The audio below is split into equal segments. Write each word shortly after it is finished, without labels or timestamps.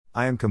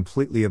I am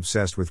completely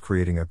obsessed with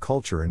creating a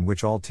culture in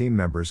which all team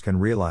members can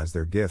realize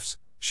their gifts,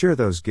 share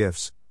those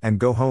gifts, and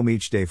go home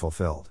each day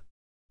fulfilled.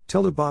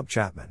 Bob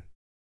Chapman.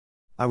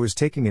 I was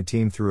taking a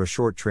team through a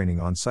short training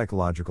on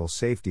psychological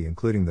safety,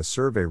 including the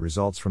survey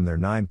results from their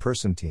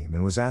 9-person team,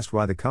 and was asked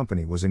why the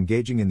company was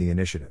engaging in the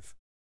initiative.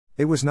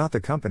 It was not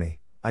the company,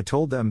 I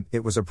told them,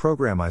 it was a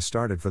program I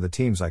started for the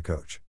teams I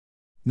coach.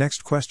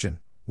 Next question,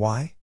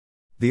 why?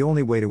 The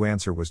only way to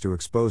answer was to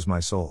expose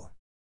my soul.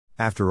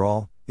 After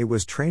all, it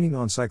was training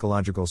on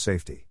psychological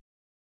safety.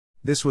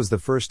 This was the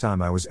first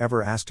time I was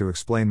ever asked to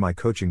explain my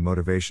coaching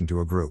motivation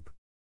to a group.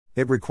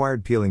 It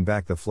required peeling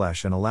back the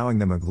flesh and allowing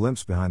them a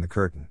glimpse behind the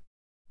curtain.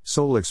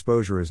 Soul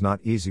exposure is not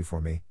easy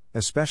for me,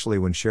 especially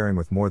when sharing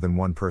with more than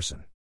one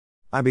person.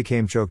 I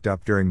became choked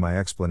up during my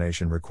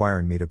explanation,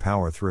 requiring me to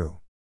power through.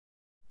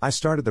 I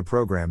started the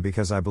program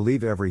because I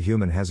believe every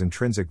human has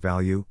intrinsic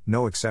value,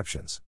 no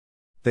exceptions.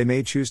 They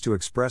may choose to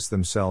express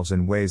themselves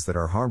in ways that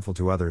are harmful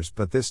to others,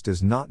 but this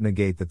does not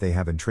negate that they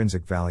have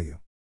intrinsic value.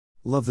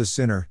 Love the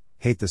sinner,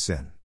 hate the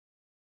sin.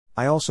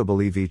 I also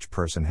believe each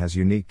person has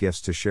unique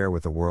gifts to share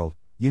with the world,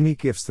 unique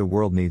gifts the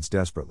world needs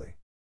desperately.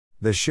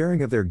 The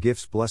sharing of their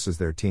gifts blesses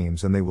their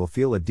teams, and they will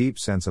feel a deep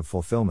sense of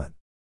fulfillment.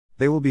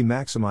 They will be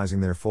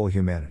maximizing their full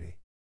humanity.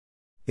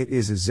 It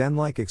is a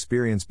Zen-like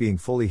experience being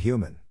fully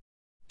human.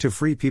 To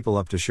free people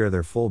up to share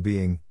their full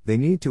being, they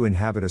need to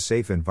inhabit a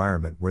safe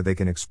environment where they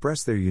can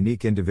express their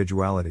unique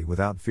individuality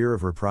without fear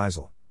of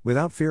reprisal,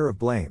 without fear of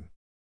blame.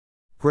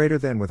 Greater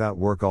than without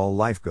work all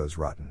life goes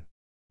rotten.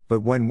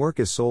 But when work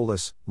is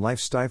soulless, life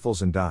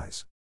stifles and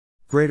dies.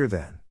 Greater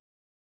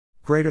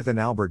than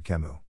Albert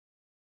Camus.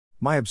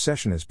 My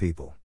obsession is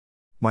people.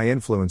 My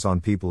influence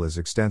on people is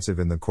extensive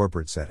in the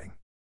corporate setting.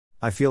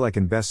 I feel I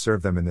can best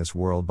serve them in this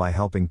world by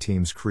helping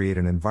teams create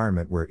an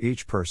environment where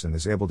each person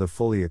is able to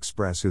fully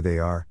express who they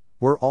are,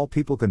 where all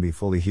people can be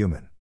fully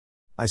human.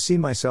 I see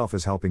myself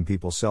as helping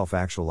people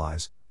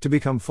self-actualize, to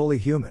become fully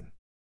human.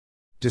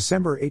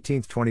 December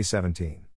 18, 2017.